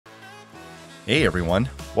Hey everyone,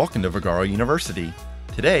 welcome to Vagaro University.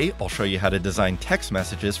 Today, I'll show you how to design text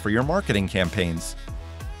messages for your marketing campaigns.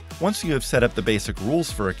 Once you have set up the basic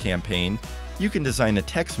rules for a campaign, you can design a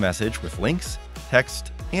text message with links,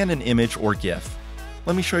 text, and an image or GIF.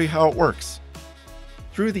 Let me show you how it works.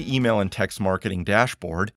 Through the email and text marketing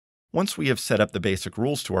dashboard, once we have set up the basic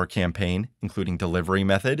rules to our campaign, including delivery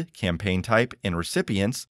method, campaign type, and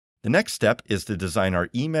recipients, the next step is to design our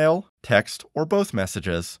email, text, or both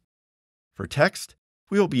messages. For text,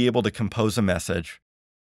 we will be able to compose a message.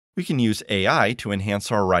 We can use AI to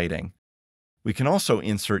enhance our writing. We can also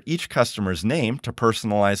insert each customer's name to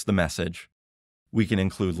personalize the message. We can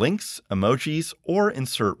include links, emojis, or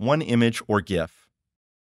insert one image or GIF.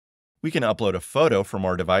 We can upload a photo from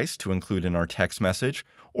our device to include in our text message,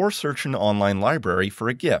 or search an online library for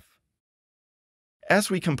a GIF. As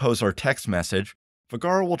we compose our text message,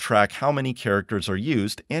 Vagaro will track how many characters are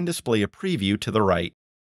used and display a preview to the right.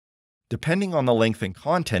 Depending on the length and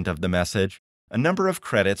content of the message, a number of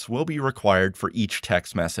credits will be required for each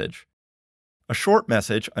text message. A short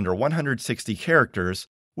message under 160 characters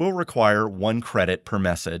will require 1 credit per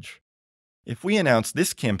message. If we announce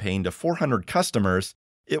this campaign to 400 customers,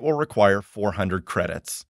 it will require 400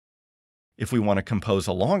 credits. If we want to compose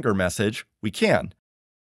a longer message, we can.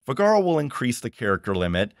 Vagaro will increase the character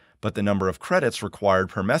limit, but the number of credits required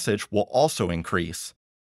per message will also increase.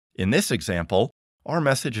 In this example, our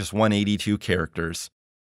message is 182 characters.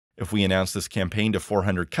 If we announce this campaign to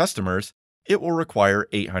 400 customers, it will require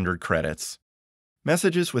 800 credits.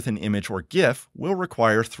 Messages with an image or GIF will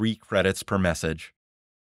require 3 credits per message.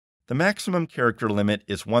 The maximum character limit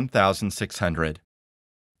is 1,600.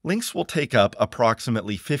 Links will take up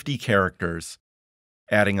approximately 50 characters.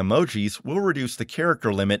 Adding emojis will reduce the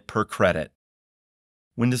character limit per credit.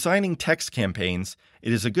 When designing text campaigns,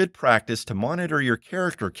 it is a good practice to monitor your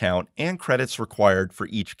character count and credits required for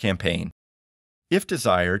each campaign. If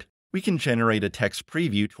desired, we can generate a text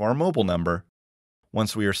preview to our mobile number.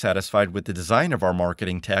 Once we are satisfied with the design of our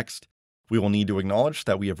marketing text, we will need to acknowledge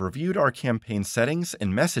that we have reviewed our campaign settings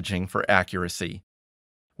and messaging for accuracy.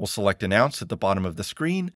 We'll select Announce at the bottom of the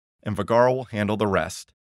screen, and Vagaro will handle the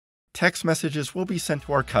rest. Text messages will be sent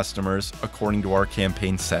to our customers according to our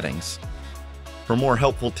campaign settings. For more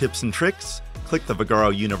helpful tips and tricks, click the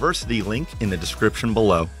Vagaro University link in the description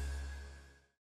below.